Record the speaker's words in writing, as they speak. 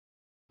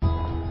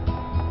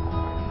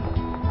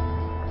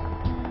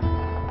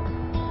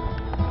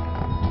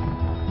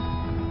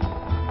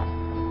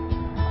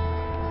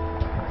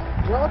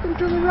Welcome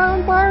to the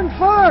Round Barn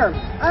Farm.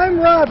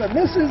 I'm Robin.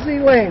 This is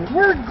Elaine.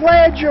 We're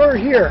glad you're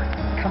here.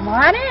 Come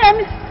on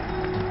in.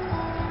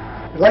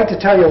 I'd like to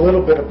tell you a little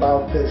bit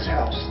about this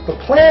house. The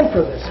plan for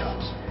this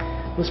house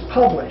was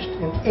published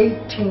in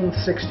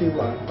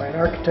 1861 by an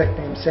architect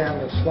named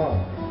Samuel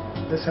Sloan.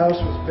 This house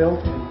was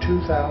built in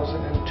 2002.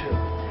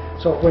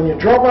 So when you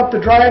drove up the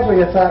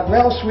driveway, you thought,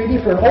 well,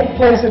 sweetie, for an old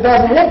place that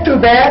doesn't look too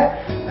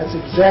bad, that's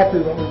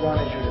exactly what we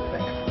wanted you to think.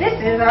 This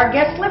is our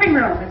guest living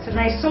room. It's a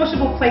nice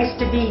sociable place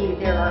to be.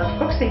 There are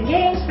books and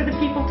games for the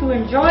people to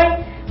enjoy.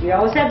 We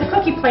always have the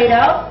cookie plate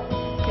out.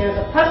 There's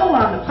a puzzle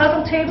on the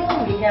puzzle table.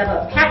 We have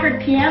a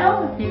Packard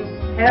piano. If you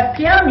have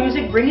piano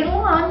music, bring it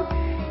along.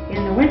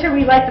 In the winter,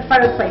 we light the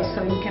fireplace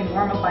so you can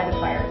warm up by the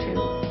fire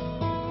too.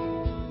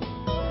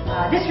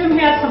 This room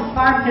has some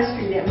farm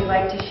history that we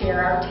like to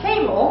share. Our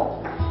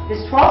table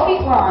is 12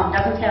 feet long,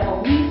 doesn't have a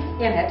leaf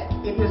in it.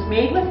 It was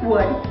made with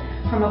wood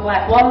from a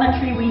black walnut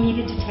tree we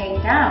needed to take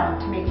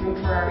down to make room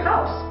for our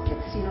house.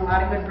 It's seen a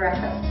lot of good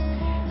breakfasts.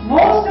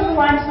 Most of the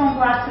limestone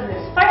blocks in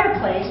this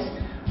fireplace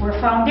were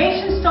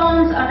foundation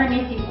stones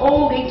underneath the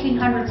old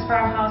 1800s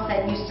farmhouse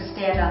that used to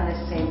stand on this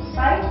same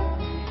site.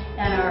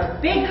 And our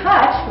big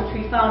hutch, which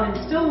we found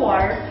in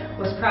Stillwater,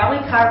 was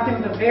probably carved in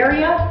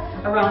Bavaria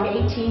around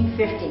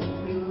 1850.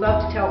 We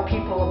love to tell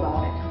people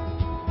about it.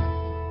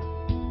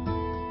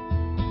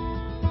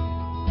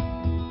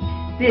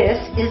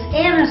 This is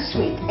Anna's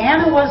suite.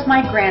 Anna was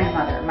my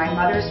grandmother, my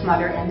mother's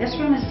mother, and this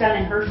room is done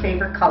in her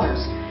favorite colors,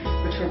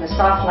 which were the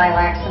soft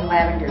lilacs and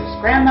lavenders.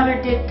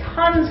 Grandmother did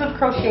tons of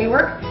crochet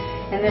work,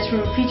 and this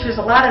room features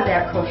a lot of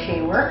that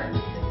crochet work.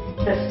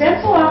 The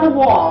stencil on the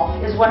wall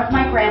is one of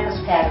my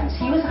grandpa's patterns.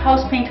 He was a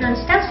house painter and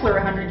stenciler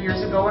 100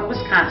 years ago in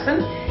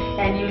Wisconsin,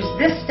 and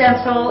used this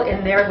stencil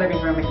in their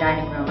living room and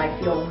dining room. I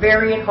feel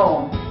very at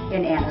home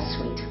in Anna's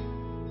suite.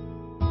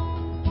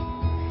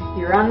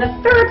 You're on the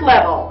third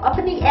level,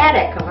 up in the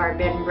attic of our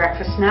bed and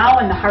breakfast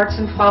now in the Hearts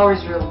and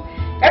Flowers room.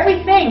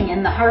 Everything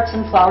in the Hearts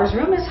and Flowers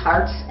room is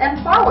hearts and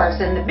flowers,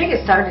 and the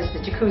biggest art is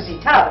the jacuzzi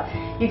tub.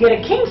 You get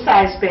a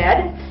king-size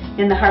bed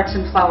in the Hearts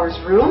and Flowers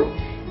room,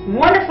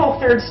 wonderful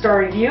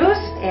third-story views,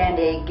 and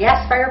a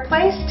gas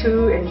fireplace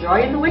to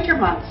enjoy in the winter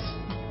months.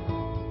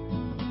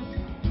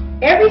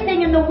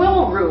 Everything in the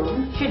willow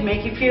room should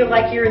make you feel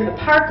like you're in the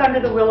park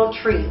under the willow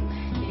tree.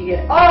 You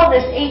get all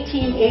this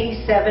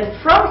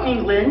 1887 from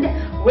England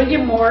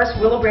William Morris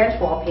willow branch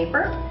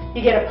wallpaper. You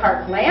get a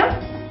park lamp.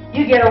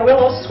 You get a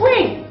willow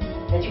swing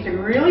that you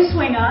can really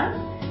swing on.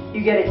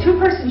 You get a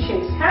two-person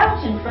chaise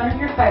couch in front of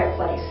your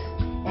fireplace.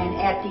 And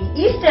at the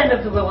east end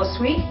of the willow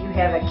suite, you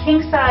have a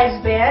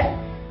king-size bed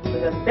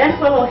with a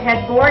bent willow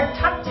headboard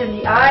tucked in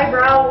the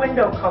eyebrow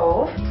window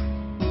cove.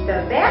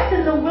 The bath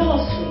in the willow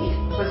suite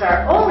was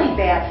our only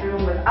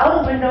bathroom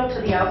without a window to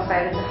the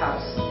outside of the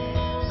house.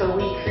 So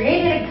we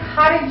created a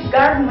cottage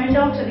garden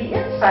window to the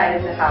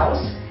inside of the house,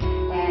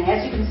 and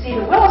as you can see,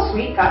 the willow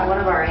suite got one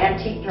of our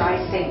antique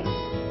dry sinks.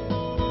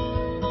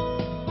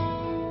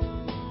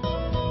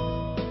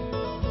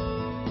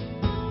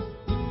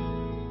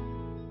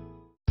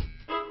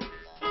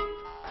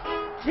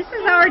 This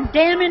is our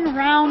Dammon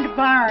Round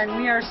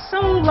Barn. We are so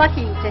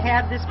lucky to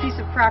have this piece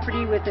of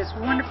property with this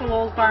wonderful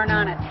old barn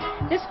on it.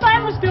 This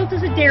barn was built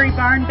as a dairy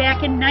barn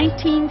back in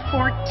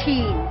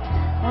 1914.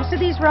 Most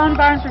of these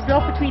round barns were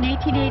built between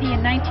 1880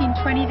 and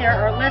 1920. There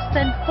are less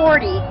than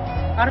 40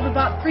 out of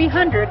about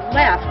 300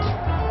 left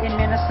in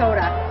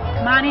Minnesota.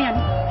 Come on in.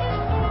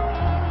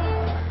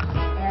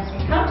 As we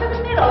come to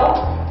the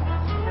middle,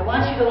 I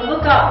want you to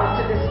look up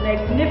into this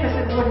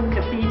magnificent wooden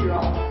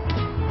cathedral.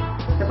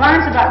 The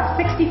barn's about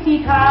 60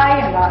 feet high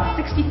and about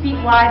 60 feet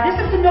wide.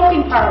 This is the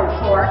milking parlor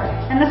floor,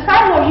 and the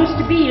silo used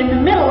to be in the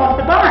middle of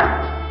the barn.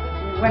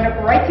 We went up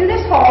right through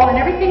this hall,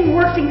 and everything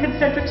works in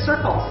concentric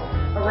circles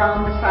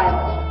around the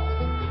silo.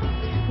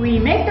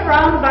 We make the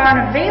round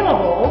barn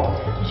available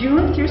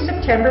June through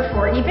September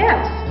for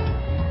events.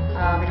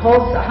 It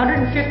holds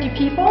 150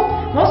 people.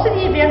 Most of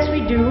the events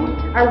we do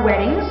are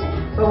weddings,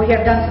 but we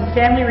have done some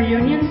family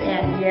reunions,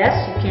 and yes,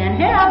 you can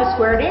have a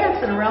square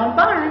dance in a round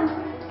barn.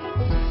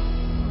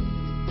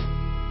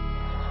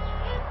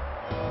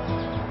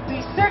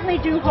 We certainly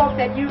do hope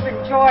that you've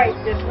enjoyed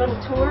this little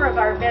tour of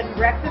our bed and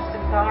breakfast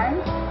and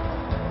barns.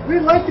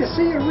 We'd like to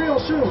see you real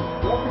soon.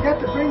 Don't forget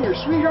to bring your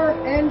sweetheart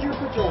and your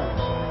pajamas.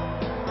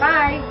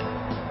 Bye.